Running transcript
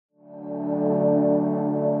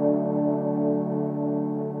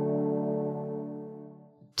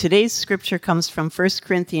Today's scripture comes from 1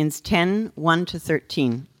 Corinthians 10,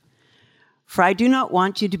 1-13. For I do not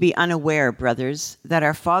want you to be unaware, brothers, that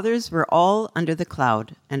our fathers were all under the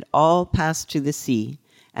cloud, and all passed to the sea,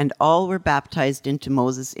 and all were baptized into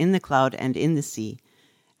Moses in the cloud and in the sea,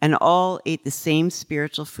 and all ate the same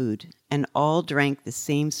spiritual food, and all drank the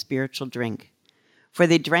same spiritual drink. For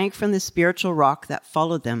they drank from the spiritual rock that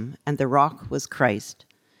followed them, and the rock was Christ.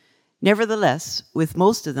 Nevertheless, with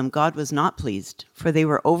most of them God was not pleased, for they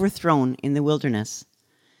were overthrown in the wilderness.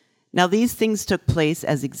 Now these things took place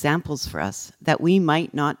as examples for us, that we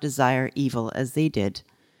might not desire evil as they did.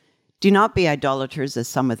 Do not be idolaters as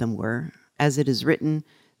some of them were. As it is written,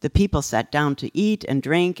 the people sat down to eat and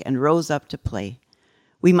drink and rose up to play.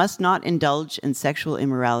 We must not indulge in sexual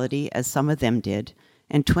immorality as some of them did,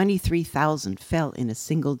 and 23,000 fell in a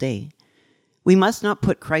single day. We must not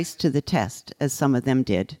put Christ to the test as some of them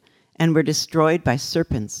did, and were destroyed by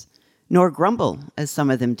serpents, nor grumble as some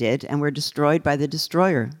of them did, and were destroyed by the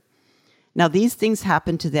destroyer. Now these things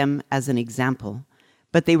happened to them as an example,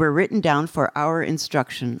 but they were written down for our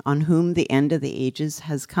instruction, on whom the end of the ages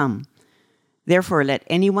has come. Therefore let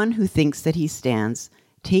anyone who thinks that he stands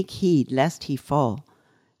take heed lest he fall.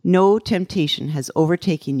 No temptation has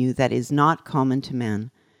overtaken you that is not common to man.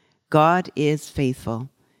 God is faithful,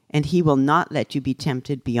 and he will not let you be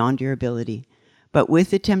tempted beyond your ability. But with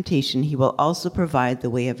the temptation, he will also provide the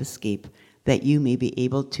way of escape, that you may be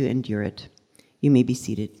able to endure it. You may be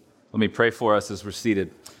seated. Let me pray for us as we're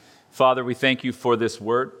seated. Father, we thank you for this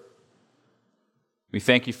word. We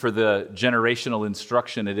thank you for the generational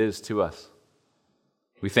instruction it is to us.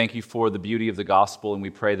 We thank you for the beauty of the gospel, and we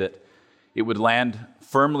pray that it would land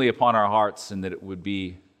firmly upon our hearts and that it would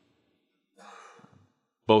be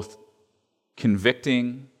both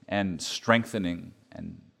convicting and strengthening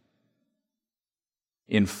and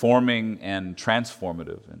informing and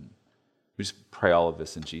transformative. And we just pray all of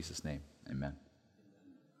this in Jesus' name. Amen.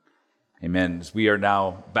 Amen. As we are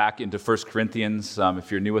now back into 1 Corinthians.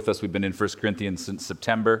 If you're new with us, we've been in 1 Corinthians since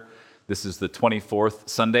September. This is the 24th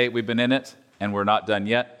Sunday we've been in it, and we're not done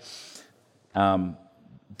yet.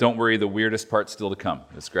 Don't worry, the weirdest part's still to come.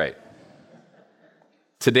 It's great.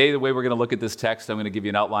 Today, the way we're going to look at this text, I'm going to give you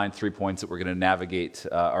an outline, 3 points that we're going to navigate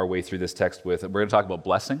our way through this text with. We're going to talk about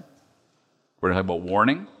blessing. We're going to talk about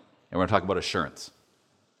warning, and we're going to talk about assurance.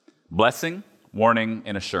 Blessing, warning,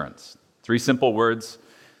 and assurance. 3 simple words,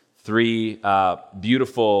 3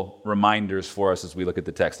 beautiful reminders for us as we look at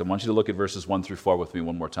the text. I want you to look at verses 1-4 with me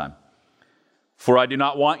one more time. For I do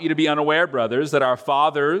not want you to be unaware, brothers, that our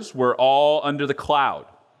fathers were all under the cloud,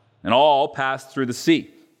 and all passed through the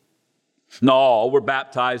sea. And all were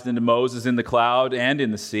baptized into Moses in the cloud and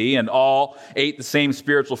in the sea, and all ate the same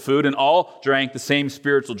spiritual food, and all drank the same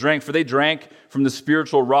spiritual drink, for they drank from the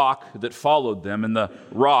spiritual rock that followed them, and the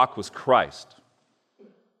rock was Christ.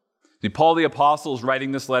 See, Paul the Apostle is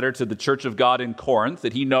writing this letter to the church of God in Corinth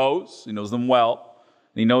that he knows them well.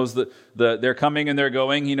 He knows that they're coming and they're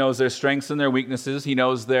going. He knows their strengths and their weaknesses. He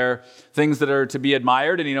knows their things that are to be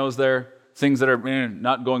admired, and he knows their things that are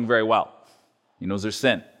not going very well. He knows their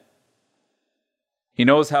sin. He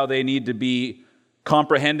knows how they need to be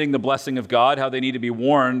comprehending the blessing of God, how they need to be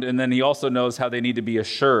warned, and then he also knows how they need to be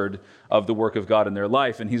assured of the work of God in their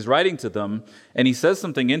life. And he's writing to them, and he says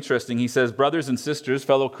something interesting. He says, brothers and sisters,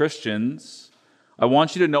 fellow Christians, I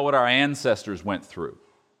want you to know what our ancestors went through.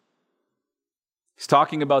 He's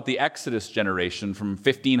talking about the Exodus generation from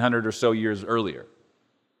 1,500 or so years earlier.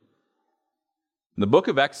 The book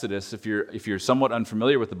of Exodus, if you're somewhat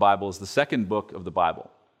unfamiliar with the Bible, is the second book of the Bible.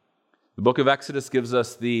 The book of Exodus gives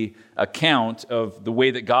us the account of the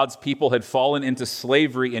way that God's people had fallen into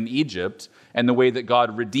slavery in Egypt and the way that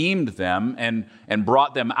God redeemed them and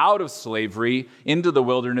brought them out of slavery into the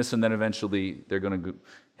wilderness, and then eventually they're going to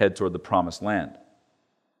head toward the promised land.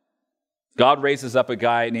 God raises up a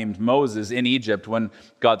guy named Moses in Egypt when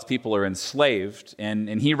God's people are enslaved,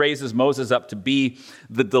 and he raises Moses up to be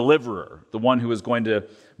the deliverer, the one who is going to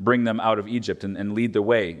bring them out of Egypt and lead the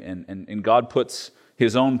way. And God puts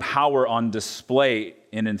his own power on display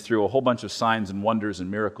in and through a whole bunch of signs and wonders and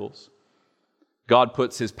miracles. God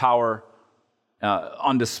puts his power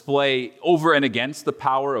on display over and against the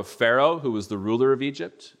power of Pharaoh, who was the ruler of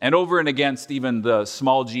Egypt, and over and against even the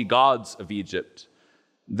small g gods of Egypt,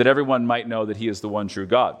 that everyone might know that he is the one true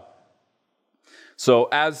God. So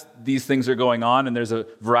as these things are going on, and there's a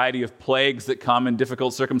variety of plagues that come in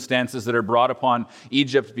difficult circumstances that are brought upon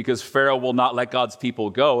Egypt because Pharaoh will not let God's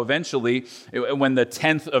people go, eventually, when the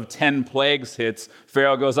 10th of 10 plagues hits,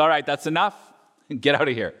 Pharaoh goes, all right, that's enough. Get out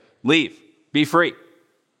of here. Leave. Be free.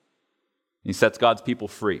 He sets God's people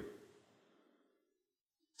free.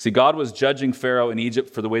 See, God was judging Pharaoh in Egypt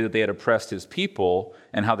for the way that they had oppressed his people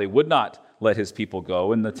and how they would not let his people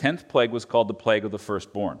go. And the 10th plague was called the plague of the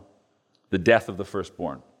firstborn, the death of the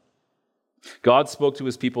firstborn. God spoke to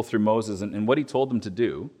his people through Moses, and what he told them to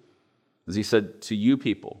do is he said, to you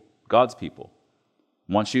people, God's people,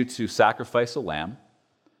 I want you to sacrifice a lamb,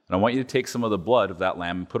 and I want you to take some of the blood of that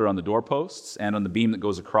lamb and put it on the doorposts and on the beam that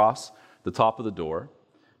goes across the top of the door,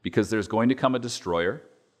 because there's going to come a destroyer,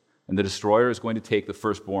 and the destroyer is going to take the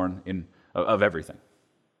firstborn of everything.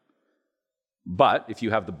 But if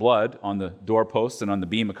you have the blood on the doorposts and on the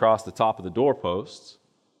beam across the top of the doorposts,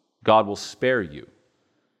 God will spare you,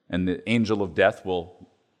 and the angel of death will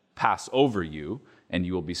pass over you, and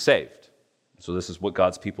you will be saved. So this is what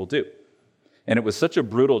God's people do. And it was such a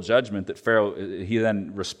brutal judgment that Pharaoh, he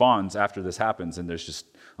then responds after this happens, and there's just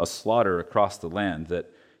a slaughter across the land, that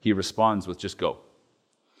he responds with, just go.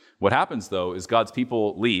 What happens, though, is God's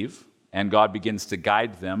people leave, and God begins to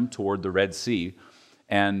guide them toward the Red Sea.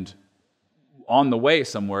 And on the way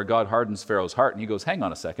somewhere, God hardens Pharaoh's heart, and he goes, hang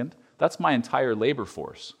on a second, that's my entire labor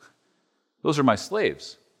force. Those are my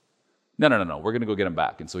slaves. No, we're going to go get them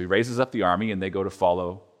back. And so he raises up the army, and they go to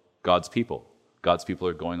follow God's people. God's people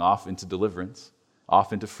are going off into deliverance,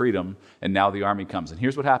 off into freedom, and now the army comes. And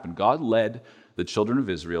here's what happened. God led the children of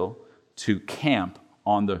Israel to camp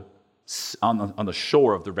on the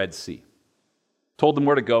shore of the Red Sea. Told them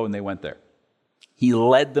where to go, and they went there. He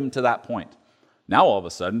led them to that point. Now all of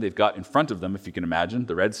a sudden, they've got in front of them, if you can imagine,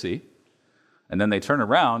 the Red Sea. And then they turn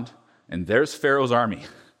around, and there's Pharaoh's army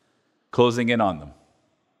closing in on them.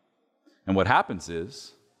 And what happens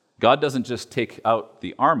is, God doesn't just take out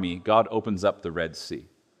the army, God opens up the Red Sea.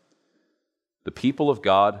 The people of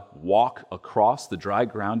God walk across the dry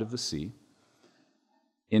ground of the sea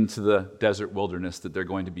into the desert wilderness that they're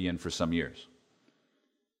going to be in for some years.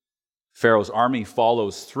 Pharaoh's army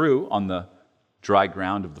follows through on the dry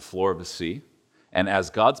ground of the floor of the sea, and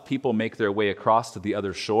as God's people make their way across to the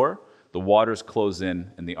other shore, the waters close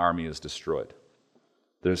in and the army is destroyed.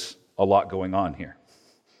 There's a lot going on here.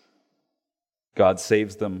 God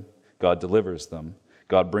saves them, God delivers them,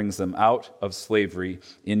 God brings them out of slavery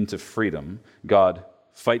into freedom, God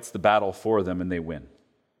fights the battle for them, and they win.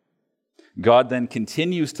 God then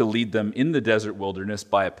continues to lead them in the desert wilderness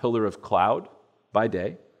by a pillar of cloud by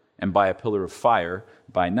day and by a pillar of fire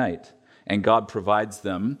by night. And God provides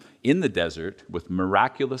them in the desert with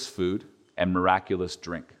miraculous food and miraculous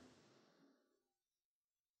drink.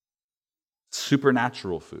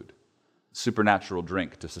 Supernatural food, supernatural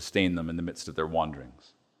drink to sustain them in the midst of their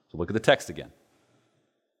wanderings. So look at the text again.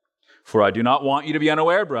 For I do not want you to be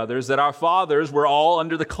unaware, brothers, that our fathers were all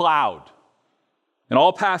under the cloud, and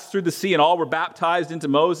all passed through the sea, and all were baptized into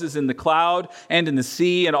Moses in the cloud and in the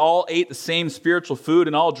sea, and all ate the same spiritual food,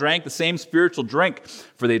 and all drank the same spiritual drink,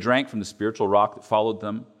 for they drank from the spiritual rock that followed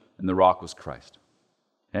them, and the rock was Christ.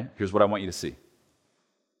 Okay? Here's what I want you to see.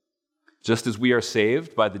 Just as we are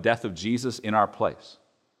saved by the death of Jesus in our place,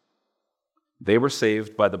 they were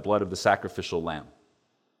saved by the blood of the sacrificial lamb.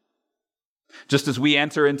 Just as we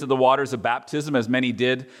enter into the waters of baptism, as many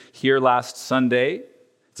did here last Sunday,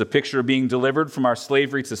 it's a picture of being delivered from our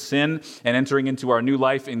slavery to sin and entering into our new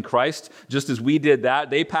life in Christ. Just as we did that,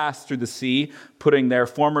 they passed through the sea, putting their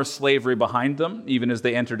former slavery behind them, even as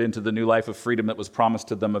they entered into the new life of freedom that was promised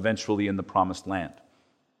to them eventually in the promised land.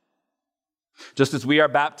 Just as we are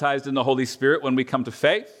baptized in the Holy Spirit when we come to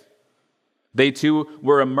faith, they too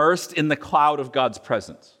were immersed in the cloud of God's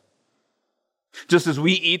presence. Just as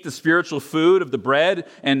we eat the spiritual food of the bread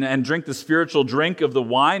and drink the spiritual drink of the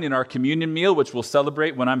wine in our communion meal, which we'll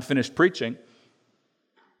celebrate when I'm finished preaching,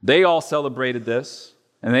 they all celebrated this,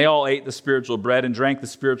 and they all ate the spiritual bread and drank the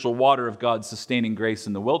spiritual water of God's sustaining grace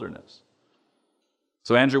in the wilderness.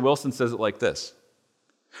 So Andrew Wilson says it like this.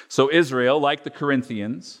 So Israel, like the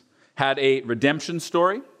Corinthians, had a redemption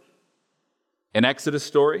story, an Exodus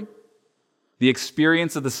story, the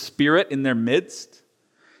experience of the Spirit in their midst,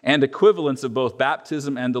 and equivalence of both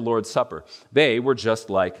baptism and the Lord's Supper. They were just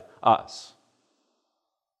like us.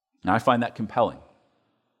 Now, I find that compelling.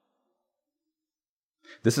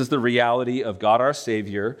 This is the reality of God our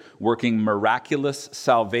Savior working miraculous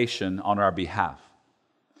salvation on our behalf.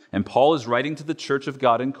 And Paul is writing to the church of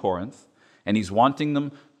God in Corinth, and he's wanting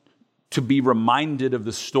them to be reminded of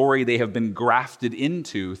the story they have been grafted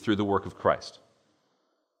into through the work of Christ.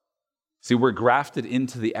 See, we're grafted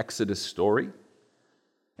into the Exodus story,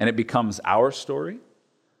 and it becomes our story,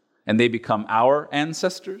 and they become our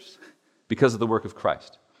ancestors because of the work of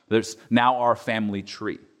Christ. There's now our family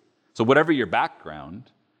tree. So whatever your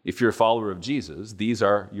background, if you're a follower of Jesus, these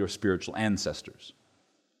are your spiritual ancestors.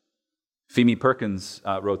 Femi Perkins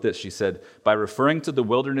wrote this. She said, by referring to the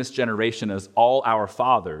wilderness generation as all our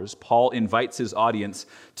fathers, Paul invites his audience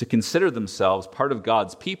to consider themselves part of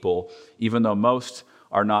God's people, even though most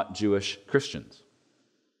are not Jewish Christians.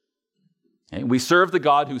 Okay? We serve the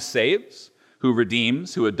God who saves, who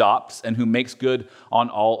redeems, who adopts, and who makes good on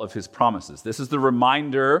all of his promises. This is the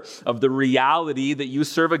reminder of the reality that you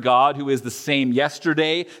serve a God who is the same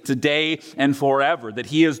yesterday, today, and forever, that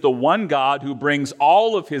he is the one God who brings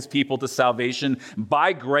all of his people to salvation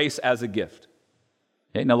by grace as a gift.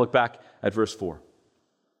 Okay, now look back at verse 4.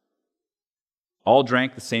 All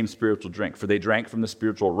drank the same spiritual drink, for they drank from the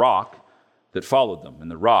spiritual rock that followed them,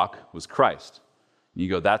 and the rock was Christ. And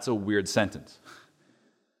you go, that's a weird sentence.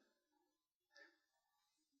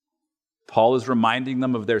 Paul is reminding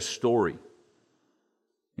them of their story.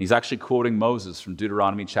 He's actually quoting Moses from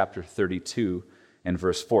Deuteronomy chapter 32 and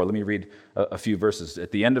verse 4. Let me read a few verses.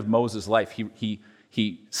 At the end of Moses' life,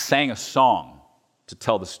 he sang a song to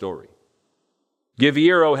tell the story. Give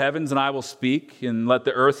ear, O heavens, and I will speak, and let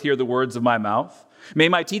the earth hear the words of my mouth. May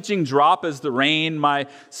my teaching drop as the rain, my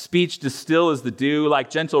speech distill as the dew, like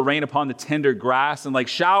gentle rain upon the tender grass, and like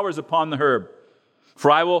showers upon the herb. For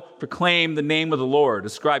I will proclaim the name of the Lord,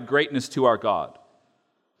 ascribe greatness to our God.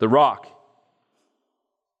 The rock,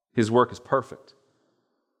 his work is perfect,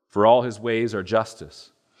 for all his ways are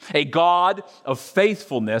justice. A God of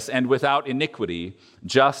faithfulness and without iniquity,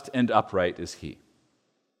 just and upright is he.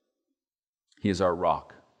 He is our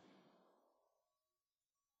rock.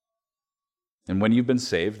 And when you've been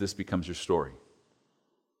saved, this becomes your story.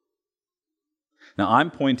 Now, I'm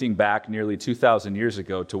pointing back nearly 2,000 years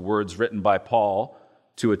ago to words written by Paul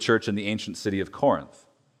to a church in the ancient city of Corinth.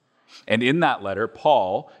 And in that letter,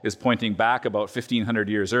 Paul is pointing back about 1,500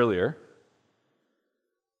 years earlier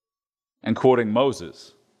and quoting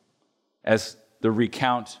Moses as the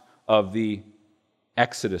recount of the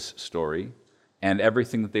Exodus story and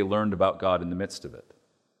everything that they learned about God in the midst of it.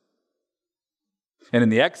 And in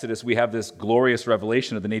the Exodus, we have this glorious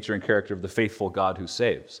revelation of the nature and character of the faithful God who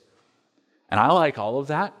saves. And I like all of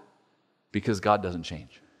that because God doesn't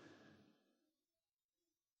change.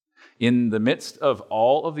 In the midst of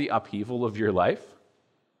all of the upheaval of your life,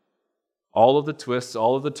 all of the twists,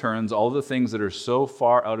 all of the turns, all of the things that are so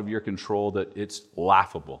far out of your control that it's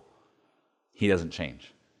laughable, he doesn't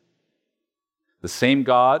change. The same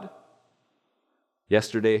God,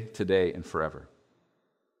 yesterday, today, and forever.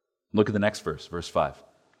 Look at the next verse, verse 5.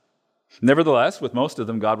 Nevertheless, with most of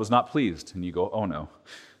them, God was not pleased. And you go, oh no.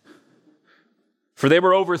 For they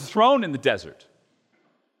were overthrown in the desert.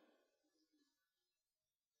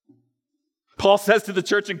 Paul says to the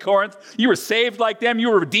church in Corinth, you were saved like them,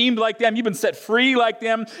 you were redeemed like them, you've been set free like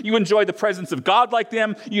them, you enjoy the presence of God like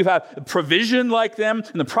them, you have provision like them,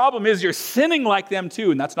 and the problem is you're sinning like them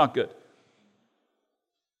too, and that's not good.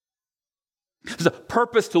 There's a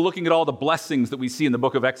purpose to looking at all the blessings that we see in the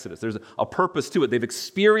book of Exodus. There's a purpose to it. They've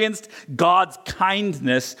experienced God's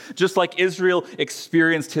kindness just like Israel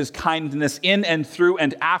experienced his kindness in and through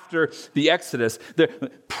and after the Exodus. The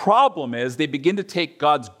problem is they begin to take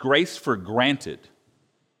God's grace for granted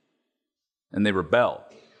and they rebel.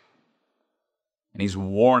 And he's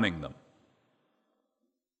warning them.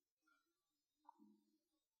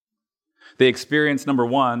 They experience, number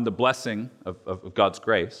one, the blessing of God's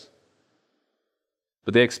grace.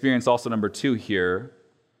 But they experience also, number two here,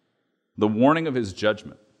 the warning of his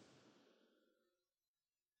judgment.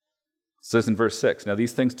 It says in verse 6, now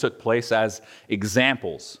these things took place as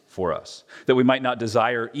examples for us, that we might not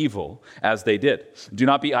desire evil as they did. Do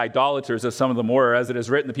not be idolaters as some of them were, as it is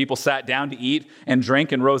written, the people sat down to eat and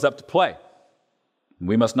drink and rose up to play.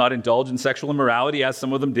 We must not indulge in sexual immorality as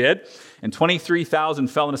some of them did, and 23,000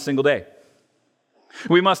 fell in a single day.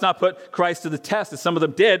 We must not put Christ to the test, as some of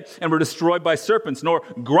them did, and were destroyed by serpents, nor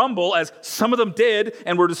grumble, as some of them did,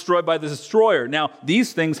 and were destroyed by the destroyer. Now,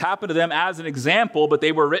 these things happened to them as an example, but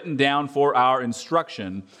they were written down for our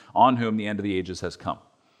instruction, on whom the end of the ages has come.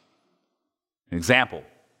 An example.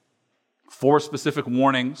 4 specific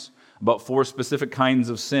warnings about 4 specific kinds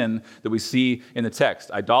of sin that we see in the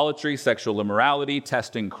text. Idolatry, sexual immorality,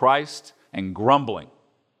 testing Christ, and grumbling.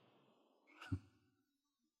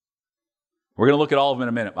 We're going to look at all of them in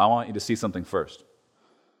a minute, but I want you to see something first.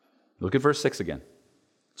 Look at verse 6 again.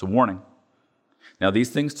 It's a warning. Now,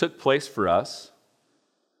 these things took place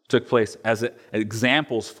as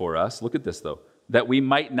examples for us. Look at this, though. That we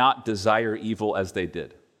might not desire evil as they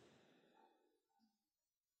did.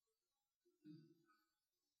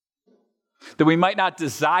 That we might not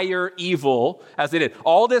desire evil as they did.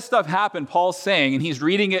 All this stuff happened, Paul's saying, and he's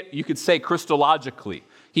reading it, you could say, Christologically.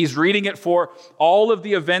 He's reading it for all of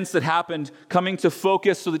the events that happened, coming to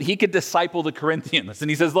focus so that he could disciple the Corinthians. And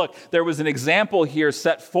he says, look, there was an example here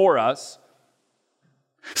set for us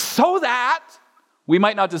so that we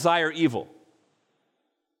might not desire evil.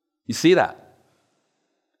 You see that?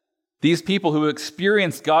 These people who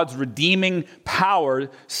experienced God's redeeming power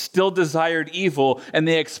still desired evil, and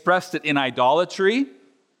they expressed it in idolatry,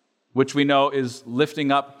 which we know is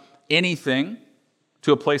lifting up anything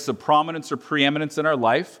to a place of prominence or preeminence in our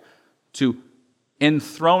life, to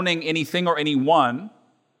enthroning anything or anyone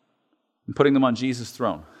and putting them on Jesus'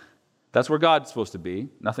 throne. That's where God's supposed to be.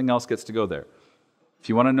 Nothing else gets to go there. If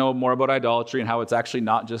you want to know more about idolatry and how it's actually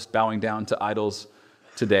not just bowing down to idols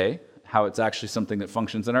today, how it's actually something that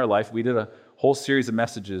functions in our life, we did a whole series of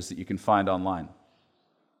messages that you can find online.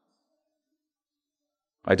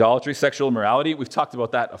 Idolatry, sexual immorality, we've talked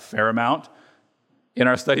about that a fair amount in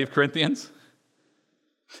our study of Corinthians.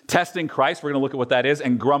 Testing Christ, we're going to look at what that is,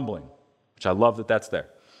 and grumbling, which I love that that's there.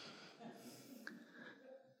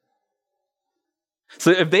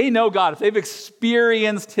 So if they know God, if they've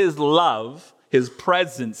experienced His love, His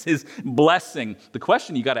presence, His blessing, the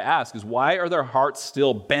question you got to ask is, why are their hearts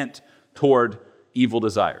still bent toward evil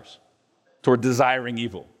desires, toward desiring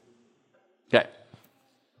evil? Okay.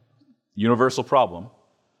 Universal problem.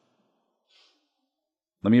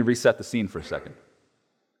 Let me reset the scene for a second.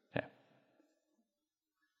 Okay.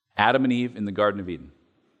 Adam and Eve in the Garden of Eden.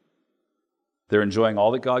 They're enjoying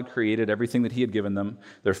all that God created, everything that He had given them.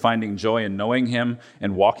 They're finding joy in knowing Him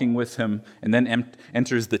and walking with Him. And then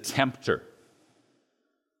enters the tempter,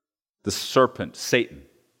 the serpent, Satan.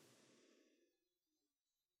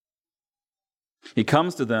 He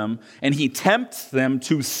comes to them and he tempts them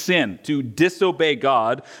to sin, to disobey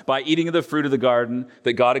God by eating of the fruit of the garden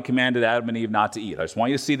that God had commanded Adam and Eve not to eat. I just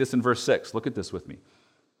want you to see this in verse 6. Look at this with me.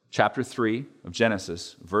 Chapter 3 of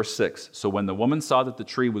Genesis, verse 6. So when the woman saw that the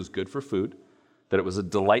tree was good for food, that it was a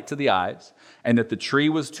delight to the eyes, and that the tree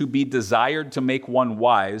was to be desired to make one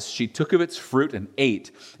wise, she took of its fruit and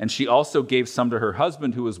ate, and she also gave some to her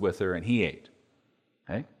husband who was with her, and he ate.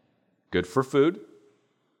 Okay? Good for food,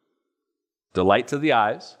 delight to the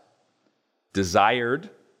eyes, desired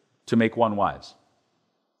to make one wise.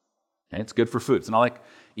 Okay? It's good for food. It's not like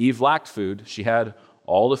Eve lacked food. She had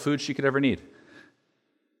all the food she could ever need.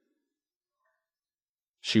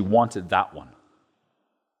 She wanted that one.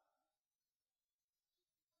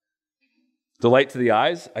 Delight to the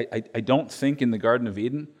eyes. I don't think in the Garden of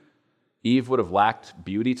Eden, Eve would have lacked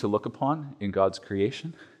beauty to look upon in God's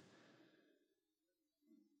creation.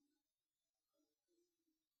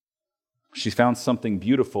 She found something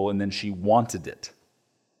beautiful and then she wanted it.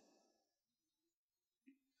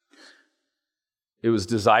 It was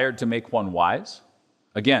desired to make one wise.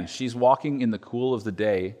 Again, she's walking in the cool of the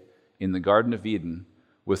day in the Garden of Eden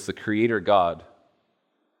with the Creator God,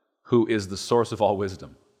 who is the source of all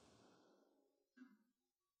wisdom.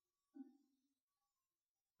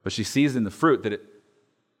 But she sees in the fruit that it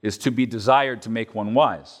is to be desired to make one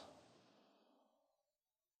wise.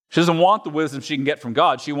 She doesn't want the wisdom she can get from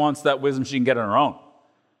God. She wants that wisdom she can get on her own.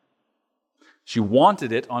 She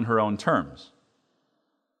wanted it on her own terms.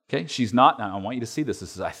 Okay? She's not, now I want you to see this.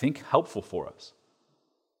 This is, I think, helpful for us.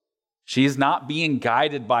 She's not being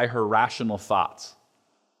guided by her rational thoughts.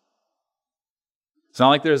 It's not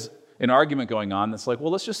like there's an argument going on that's like,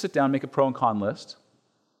 well, let's just sit down and make a pro and con list.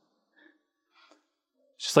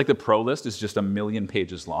 Just like the pro list is just 1,000,000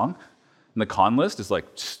 pages long, and the con list is like,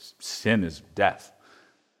 sin is death.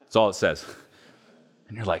 That's all it says.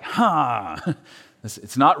 And you're like,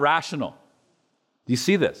 it's not rational. Do you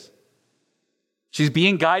see this? She's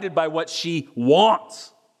being guided by what she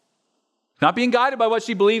wants, not being guided by what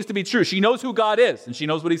she believes to be true. She knows who God is, and she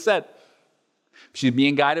knows what He said. She's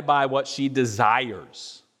being guided by what she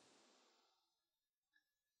desires.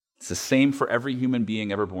 It's the same for every human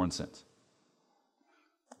being ever born since.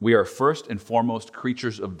 We are first and foremost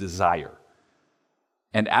creatures of desire.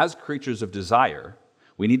 And as creatures of desire,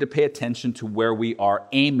 we need to pay attention to where we are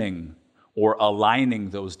aiming or aligning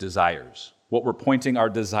those desires, what we're pointing our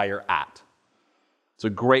desire at. It's a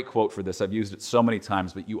great quote for this. I've used it so many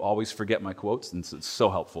times, but you always forget my quotes, and it's so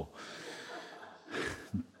helpful.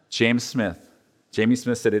 Jamie Smith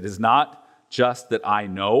said, "It is not just that I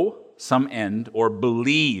know some end or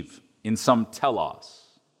believe in some telos.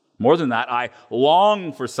 More than that, I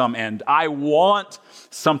long for some end. I want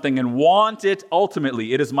something and want it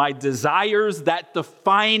ultimately. It is my desires that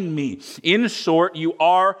define me. In short, you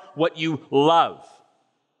are what you love."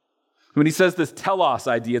 When he says this telos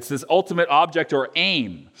idea, it's this ultimate object or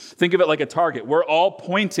aim. Think of it like a target. We're all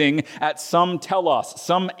pointing at some telos,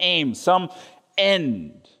 some aim, some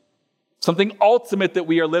end, something ultimate that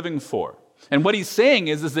we are living for. And what he's saying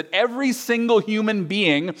is that every single human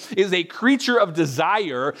being is a creature of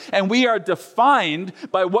desire, and we are defined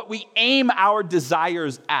by what we aim our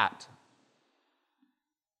desires at.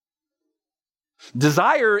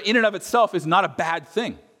 Desire in and of itself is not a bad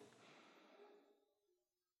thing.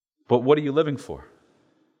 But what are you living for?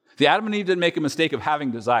 The Adam and Eve didn't make a mistake of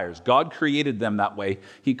having desires. God created them that way.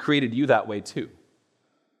 He created you that way too.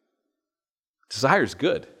 Desire is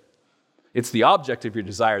good. It's the object of your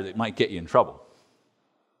desire that might get you in trouble.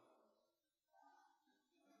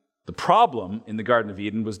 The problem in the Garden of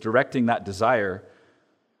Eden was directing that desire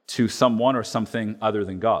to someone or something other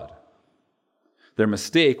than God. Their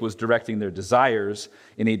mistake was directing their desires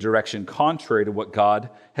in a direction contrary to what God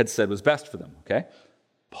had said was best for them, okay?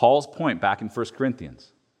 Paul's point back in 1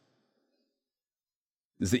 Corinthians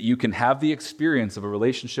is that you can have the experience of a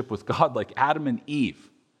relationship with God like Adam and Eve.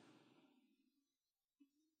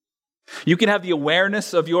 You can have the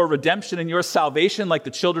awareness of your redemption and your salvation like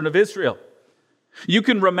the children of Israel. You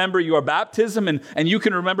can remember your baptism and you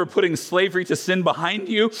can remember putting slavery to sin behind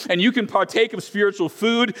you, and you can partake of spiritual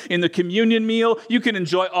food in the communion meal. You can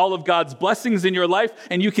enjoy all of God's blessings in your life,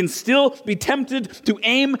 and you can still be tempted to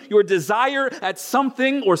aim your desire at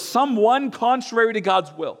something or someone contrary to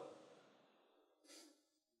God's will.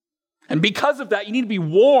 And because of that, you need to be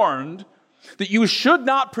warned that you should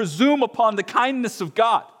not presume upon the kindness of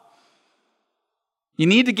God. You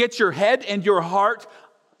need to get your head and your heart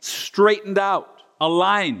straightened out,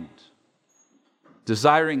 aligned,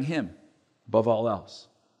 desiring Him above all else.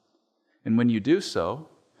 And when you do so,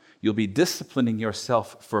 you'll be disciplining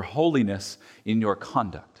yourself for holiness in your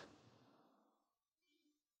conduct.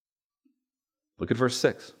 Look at verse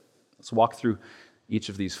 6. Let's walk through each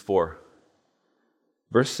of these four.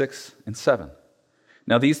 Verse 6 and 7.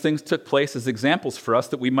 Now these things took place as examples for us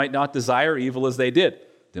that we might not desire evil as they did.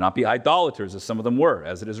 Do not be idolaters, as some of them were,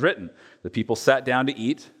 as it is written. The people sat down to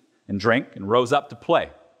eat and drink and rose up to play.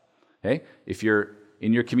 Okay? If you're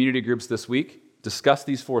in your community groups this week, discuss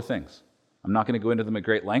these four things. I'm not going to go into them at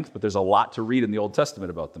great length, but there's a lot to read in the Old Testament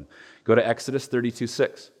about them. Go to Exodus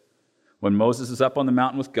 32:6. When Moses is up on the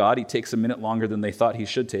mountain with God, he takes a minute longer than they thought he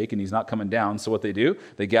should take, and he's not coming down. So what they do,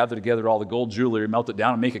 they gather together all the gold jewelry, melt it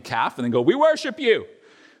down, and make a calf, and then go, "We worship you."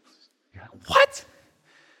 You're like, "What?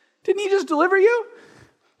 Didn't he just deliver you?"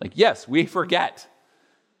 Like, yes, we forget.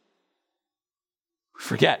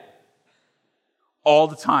 Forget. All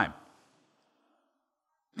the time.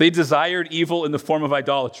 They desired evil in the form of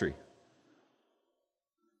idolatry.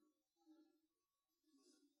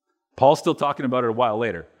 Paul's still talking about it a while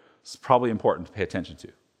later. It's probably important to pay attention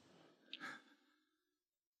to.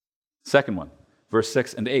 Second one, verse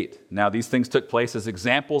 6 and 8. Now these things took place as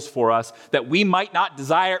examples for us that we might not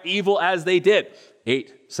desire evil as they did.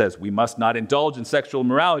 8 says we must not indulge in sexual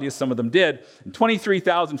immorality as some of them did, and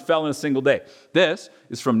 23,000 fell in a single day. This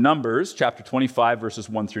is from Numbers chapter 25, verses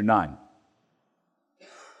 1 through 9.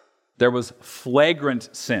 There was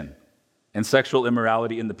flagrant sin and sexual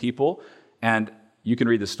immorality in the people, and you can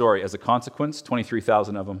read the story. As a consequence,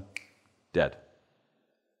 23,000 of them dead.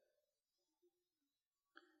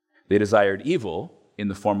 They desired evil in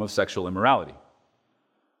the form of sexual immorality.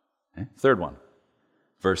 Okay. Third one,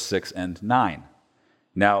 verse 6 and 9.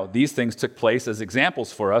 Now, these things took place as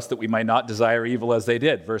examples for us that we might not desire evil as they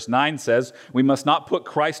did. Verse 9 says, we must not put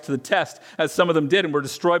Christ to the test as some of them did and were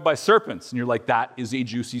destroyed by serpents. And you're like, that is a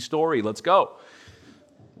juicy story. Let's go.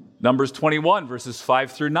 Numbers 21, verses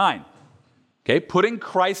 5 through 9. Okay, putting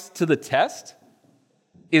Christ to the test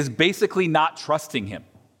is basically not trusting him.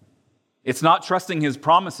 It's not trusting his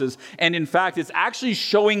promises. And in fact, it's actually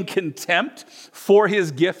showing contempt for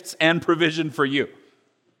his gifts and provision for you.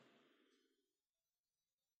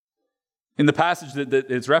 In the passage that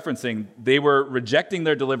it's referencing, they were rejecting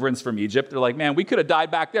their deliverance from Egypt. They're like, man, we could have died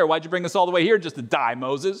back there. Why'd you bring us all the way here just to die,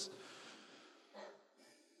 Moses?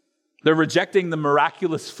 They're rejecting the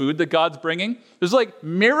miraculous food that God's bringing. There's like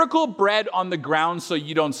miracle bread on the ground so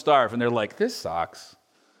you don't starve. And they're like, this sucks.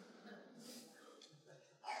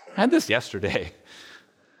 I had this yesterday.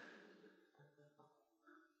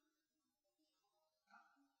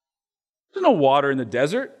 There's no water in the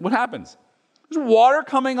desert. What happens? There's water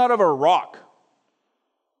coming out of a rock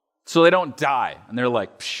so they don't die. And they're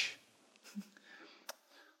like, psh.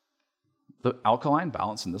 The alkaline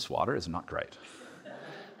balance in this water is not great.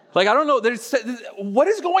 Like, I don't know, what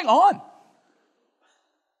is going on?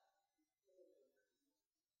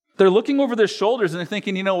 They're looking over their shoulders and they're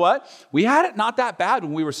thinking, you know what? We had it not that bad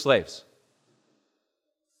when we were slaves.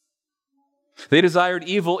 They desired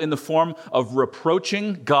evil in the form of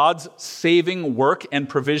reproaching God's saving work and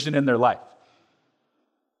provision in their life.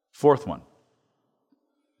 Fourth one,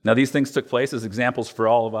 Now these things took place as examples for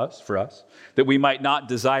all of us, that we might not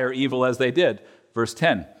desire evil as they did. Verse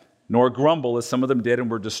 10, nor grumble as some of them did and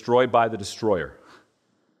were destroyed by the destroyer.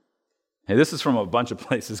 Hey, this is from a bunch of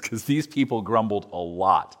places because these people grumbled a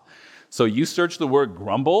lot. So you search the word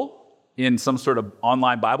grumble in some sort of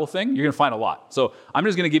online Bible thing, you're going to find a lot. So I'm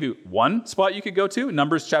just going to give you one spot you could go to,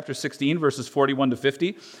 Numbers chapter 16, verses 41 to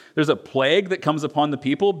 50. There's a plague that comes upon the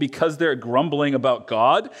people because they're grumbling about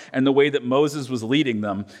God and the way that Moses was leading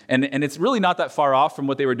them. And it's really not that far off from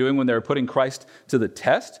what they were doing when they were putting Christ to the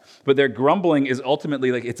test. But their grumbling is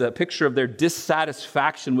ultimately like it's a picture of their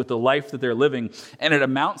dissatisfaction with the life that they're living, and it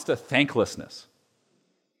amounts to thanklessness.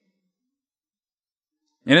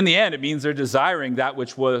 And in the end, it means they're desiring that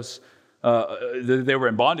which was they were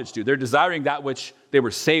in bondage to. They're desiring that which they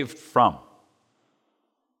were saved from,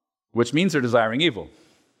 which means they're desiring evil.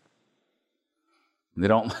 And they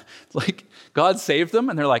don't like God saved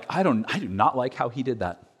them, and they're like, I do not like how he did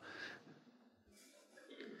that.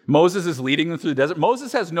 Moses is leading them through the desert.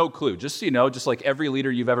 Moses has no clue, just so you know, just like every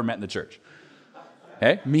leader you've ever met in the church.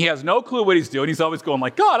 Okay? He has no clue what he's doing. He's always going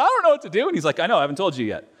like, God, I don't know what to do. And he's like, I know, I haven't told you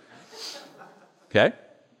yet. Okay?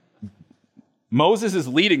 Moses is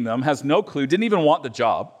leading them, has no clue, didn't even want the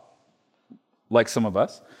job, like some of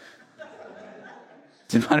us. I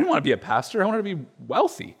didn't want to be a pastor. I wanted to be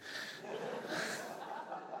wealthy.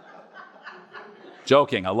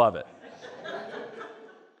 Joking, I love it.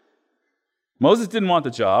 Moses didn't want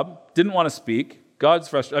the job, didn't want to speak. God's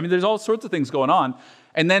frustrated. I mean, there's all sorts of things going on.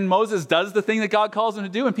 And then Moses does the thing that God calls him to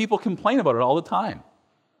do, and people complain about it all the time.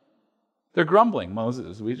 They're grumbling.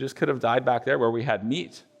 Moses, we just could have died back there where we had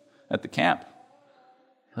meat at the camp.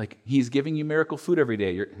 Like, he's giving you miracle food every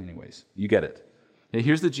day. Anyways, you get it.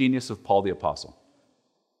 Here's the genius of Paul the Apostle.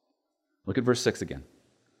 Look at verse 6 again.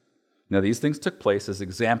 Now, these things took place as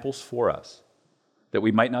examples for us, that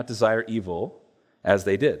we might not desire evil as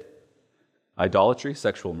they did. Idolatry,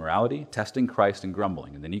 sexual immorality, testing Christ, and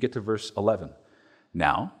grumbling. And then you get to verse 11.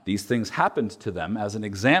 Now, these things happened to them as an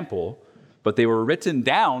example, but they were written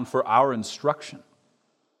down for our instruction,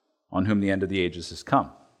 on whom the end of the ages has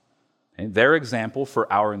come. Okay? Their example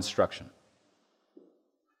for our instruction.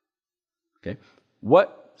 Okay?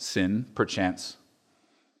 What sin, perchance,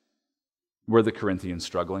 were the Corinthians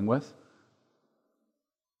struggling with?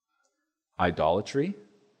 Idolatry,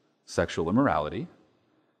 sexual immorality,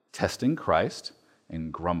 testing Christ,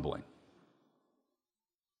 and grumbling.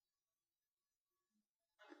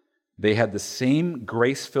 They had the same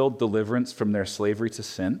grace-filled deliverance from their slavery to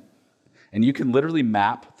sin. And you can literally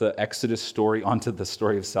map the Exodus story onto the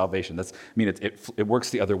story of salvation. It works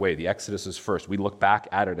the other way. The Exodus is first. We look back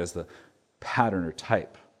at it as the pattern or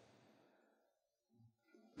type.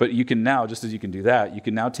 But you can now, just as you can do that, you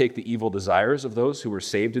can now take the evil desires of those who were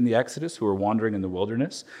saved in the Exodus, who were wandering in the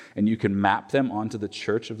wilderness, and you can map them onto the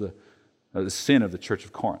church of the sin of the church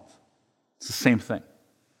of Corinth. It's the same thing.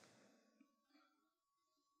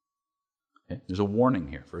 Okay? There's a warning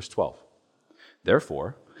here, verse 12.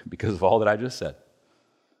 Therefore, because of all that I just said,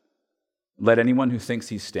 let anyone who thinks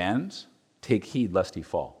he stands take heed lest he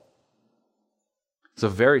fall. It's a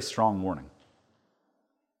very strong warning.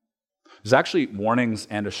 There's actually warnings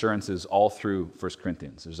and assurances all through 1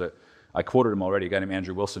 Corinthians. I quoted him already, a guy named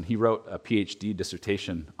Andrew Wilson. He wrote a PhD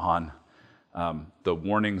dissertation on the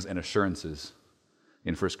warnings and assurances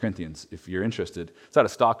in 1 Corinthians. If you're interested, it's out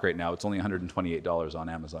of stock right now. It's only $128 on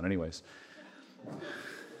Amazon anyways.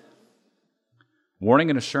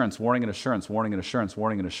 Warning and assurance, warning and assurance, warning and assurance,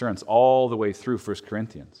 warning and assurance, all the way through 1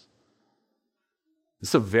 Corinthians. This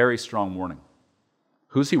is a very strong warning.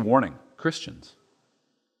 Who's he warning? Christians.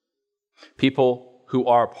 People who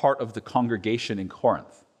are part of the congregation in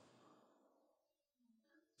Corinth.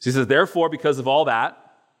 So he says, therefore, because of all that,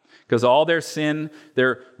 because all their sin,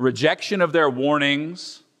 their rejection of their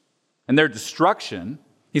warnings, and their destruction,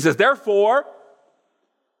 he says, therefore,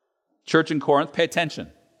 church in Corinth, pay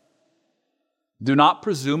attention. Do not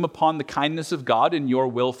presume upon the kindness of God in your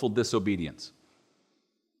willful disobedience.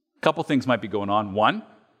 A couple things might be going on. One,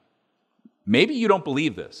 maybe you don't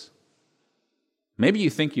believe this. Maybe you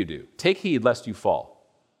think you do. Take heed lest you fall.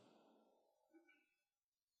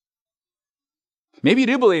 Maybe you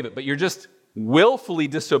do believe it, but you're just willfully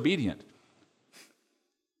disobedient.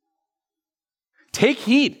 Take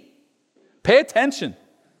heed. Pay attention.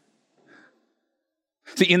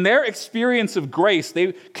 See, in their experience of grace,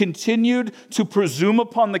 they continued to presume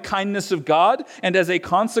upon the kindness of God, and as a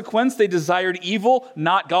consequence, they desired evil,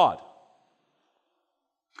 not God.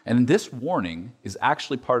 And this warning is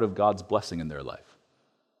actually part of God's blessing in their life.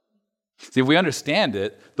 See, if we understand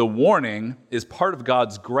it, the warning is part of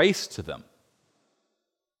God's grace to them.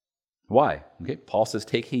 Why? Okay, Paul says,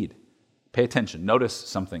 take heed. Pay attention. Notice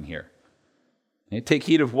something here. Okay, take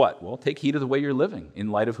heed of what? Well, take heed of the way you're living in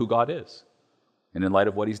light of who God is and in light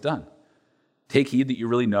of what he's done. Take heed that you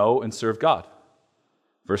really know and serve God.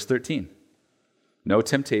 Verse 13. No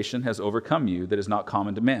temptation has overcome you that is not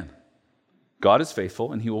common to man. God is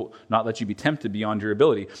faithful, and he will not let you be tempted beyond your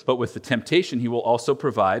ability. But with the temptation, he will also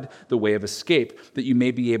provide the way of escape that you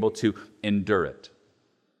may be able to endure it.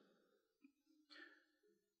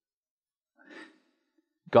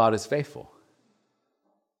 God is faithful.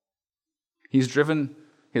 He's driven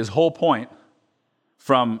his whole point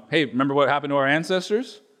from, hey, remember what happened to our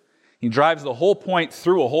ancestors? He drives the whole point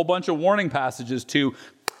through a whole bunch of warning passages to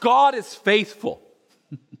God is faithful.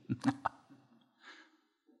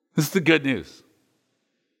 This is the good news.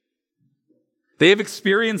 They have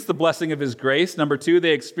experienced the blessing of his grace. Number 2,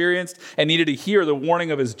 they experienced and needed to hear the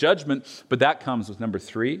warning of his judgment. But that comes with number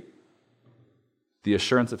 3, the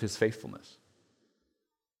assurance of his faithfulness.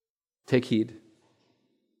 Take heed.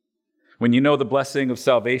 When you know the blessing of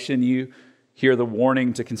salvation, you hear the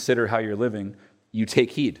warning to consider how you're living, you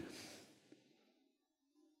take heed.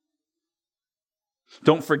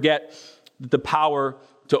 Don't forget the power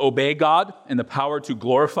to obey God and the power to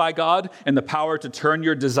glorify God and the power to turn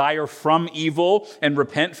your desire from evil and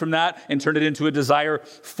repent from that and turn it into a desire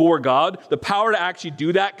for God. The power to actually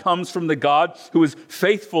do that comes from the God who is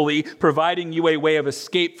faithfully providing you a way of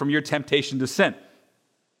escape from your temptation to sin.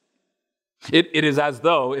 It is as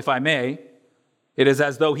though, if I may, it is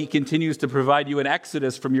as though he continues to provide you an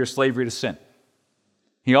exodus from your slavery to sin.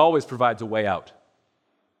 He always provides a way out.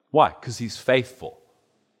 Why? Because he's faithful.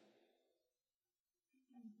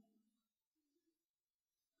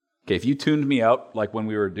 Okay, if you tuned me out like when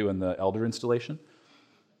we were doing the elder installation,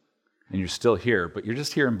 and you're still here, but you're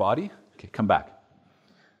just here in body, okay, come back.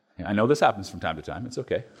 I know this happens from time to time. It's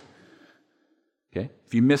okay. Okay?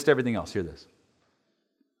 If you missed everything else, hear this.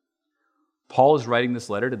 Paul is writing this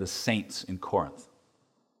letter to the saints in Corinth.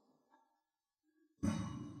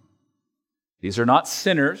 These are not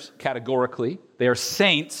sinners, categorically. They are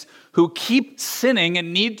saints who keep sinning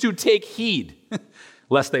and need to take heed,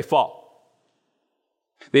 lest they fall.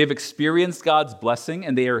 They have experienced God's blessing,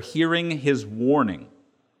 and they are hearing his warning.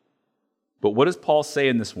 But what does Paul say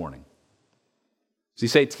in this warning? Does he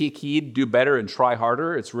say, take heed, do better, and try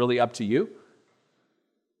harder? It's really up to you?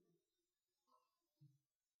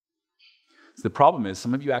 The problem is,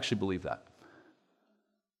 some of you actually believe that.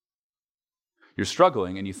 You're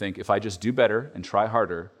struggling, and you think, if I just do better and try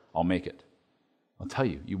harder, I'll make it. I'll tell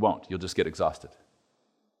you, you won't. You'll just get exhausted.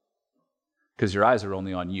 Because your eyes are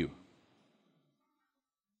only on you.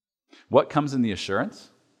 What comes in the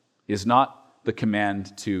assurance is not the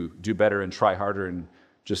command to do better and try harder and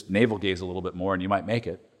just navel gaze a little bit more and you might make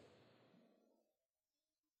it.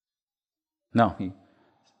 No, he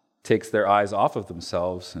takes their eyes off of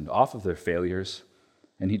themselves and off of their failures,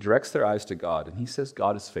 and he directs their eyes to God, and he says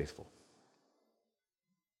God is faithful.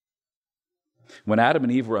 When Adam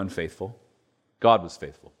and Eve were unfaithful, God was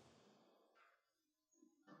faithful.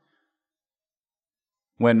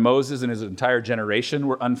 When Moses and his entire generation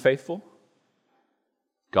were unfaithful,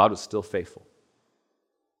 God was still faithful.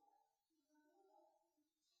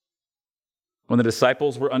 When the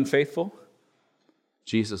disciples were unfaithful,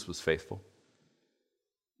 Jesus was faithful.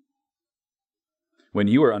 When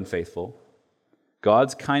you were unfaithful,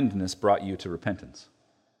 God's kindness brought you to repentance.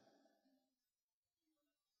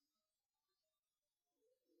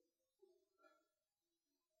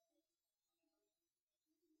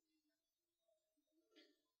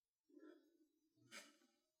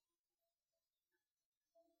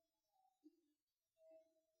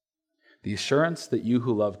 The assurance that you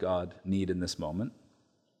who love God need in this moment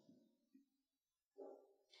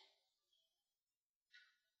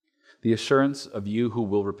the assurance of you who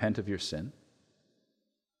will repent of your sin,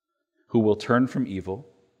 who will turn from evil,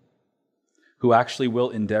 who actually will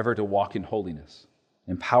endeavor to walk in holiness,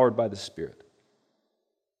 empowered by the Spirit.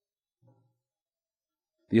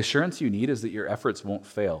 The assurance you need is that your efforts won't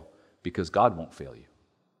fail because God won't fail you.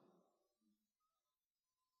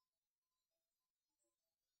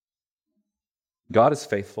 God is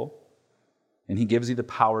faithful, and he gives you the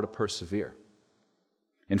power to persevere.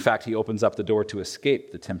 In fact, he opens up the door to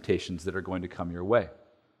escape the temptations that are going to come your way.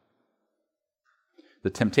 The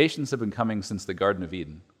temptations have been coming since the Garden of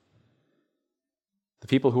Eden. The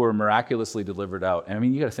people who were miraculously delivered out, and I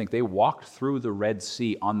mean, you got to think, they walked through the Red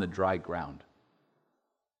Sea on the dry ground,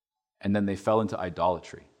 and then they fell into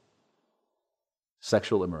idolatry,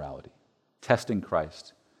 sexual immorality, testing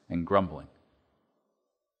Christ, and grumbling.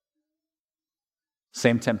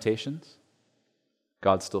 Same temptations,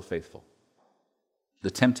 God's still faithful. The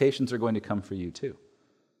temptations are going to come for you too.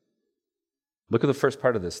 Look at the first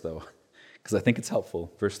part of this, though. because I think it's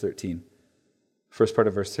helpful. Verse 13. First part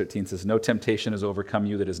of verse 13 says, no temptation has overcome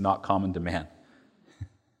you that is not common to man.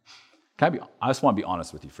 I just want to be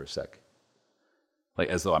honest with you for a sec. Like,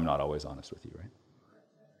 as though I'm not always honest with you, right?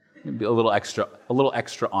 Maybe a little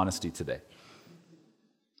extra honesty today.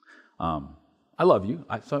 I love you,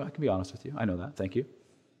 so I can be honest with you. I know that. Thank you.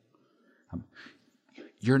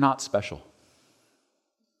 You're not special.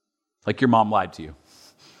 Like your mom lied to you.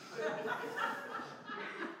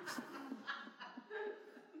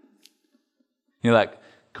 You know that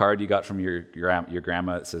card you got from your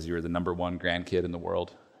grandma that says you were the number one grandkid in the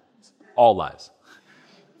world? All lies.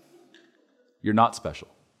 You're not special.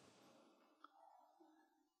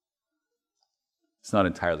 It's not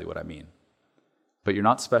entirely what I mean. But you're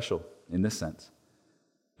not special in this sense,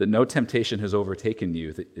 that no temptation has overtaken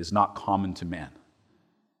you that is not common to man.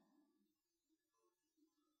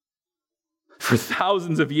 For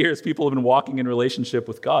thousands of years, people have been walking in relationship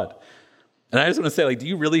with God. And I just want to say, do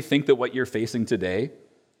you really think that what you're facing today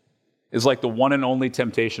is like the one and only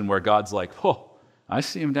temptation where God's like, oh, I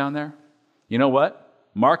see him down there. You know what?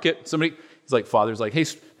 Mark it. He's like, Father's like, hey,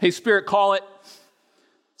 Spirit, call it.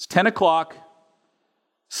 It's 10 o'clock,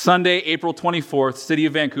 Sunday, April 24th, city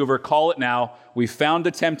of Vancouver. Call it now. We found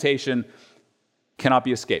a temptation, cannot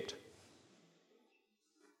be escaped.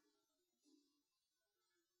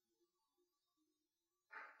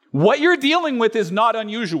 What you're dealing with is not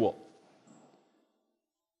unusual.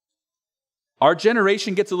 Our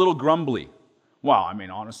generation gets a little grumbly. Well,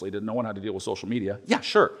 honestly, didn't know how to deal with social media. Yeah,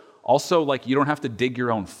 sure. Also, you don't have to dig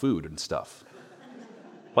your own food and stuff.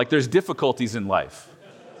 There's difficulties in life.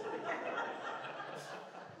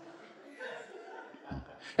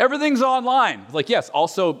 Everything's online. Yes,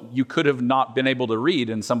 also, you could have not been able to read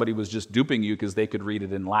and somebody was just duping you because they could read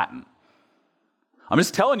it in Latin. I'm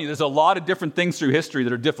just telling you, there's a lot of different things through history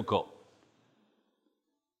that are difficult.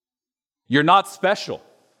 You're not special.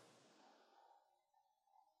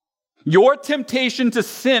 Your temptation to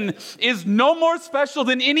sin is no more special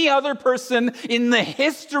than any other person in the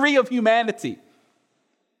history of humanity.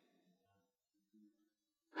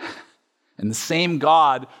 And the same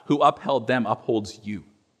God who upheld them upholds you.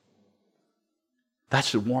 That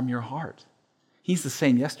should warm your heart. He's the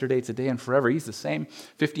same yesterday, today, and forever. He's the same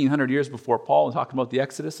 1,500 years before Paul talking about the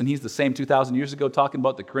Exodus, and he's the same 2,000 years ago talking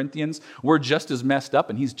about the Corinthians. We're just as messed up,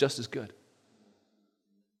 and he's just as good.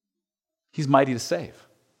 He's mighty to save.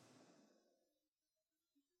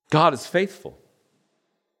 God is faithful.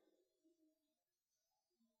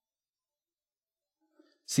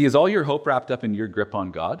 See, is all your hope wrapped up in your grip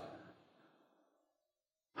on God?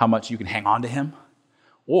 How much you can hang on to him?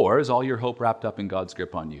 Or is all your hope wrapped up in God's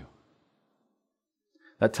grip on you?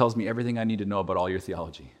 That tells me everything I need to know about all your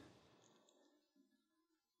theology.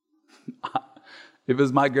 If it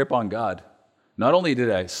was my grip on God, not only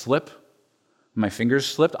did I slip, my fingers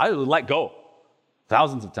slipped, I let go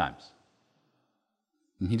thousands of times.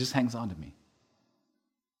 And he just hangs on to me.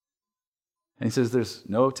 And he says, there's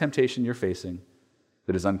no temptation you're facing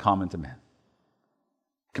that is uncommon to man.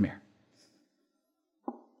 Come here.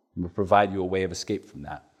 And we'll provide you a way of escape from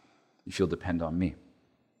that if you'll depend on me.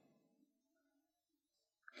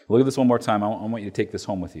 Look at this one more time. I want you to take this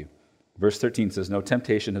home with you. Verse 13 says, no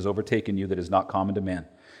temptation has overtaken you that is not common to man.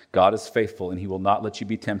 God is faithful, and he will not let you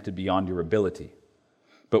be tempted beyond your ability.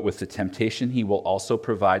 But with the temptation, he will also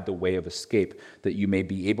provide the way of escape that you may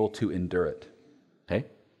be able to endure it. Okay?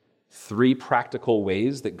 3 practical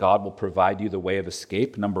ways that God will provide you the way of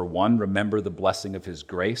escape. Number 1, remember the blessing of his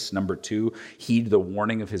grace. Number 2, heed the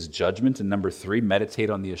warning of his judgment. And number 3, meditate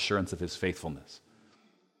on the assurance of his faithfulness.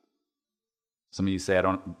 Some of you say, I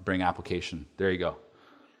don't bring application. There you go.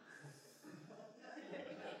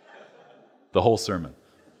 The whole sermon.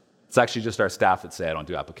 It's actually just our staff that say I don't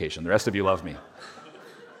do application. The rest of you love me.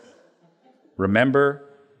 Remember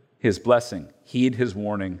his blessing, heed his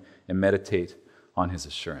warning, and meditate on his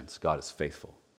assurance. God is faithful.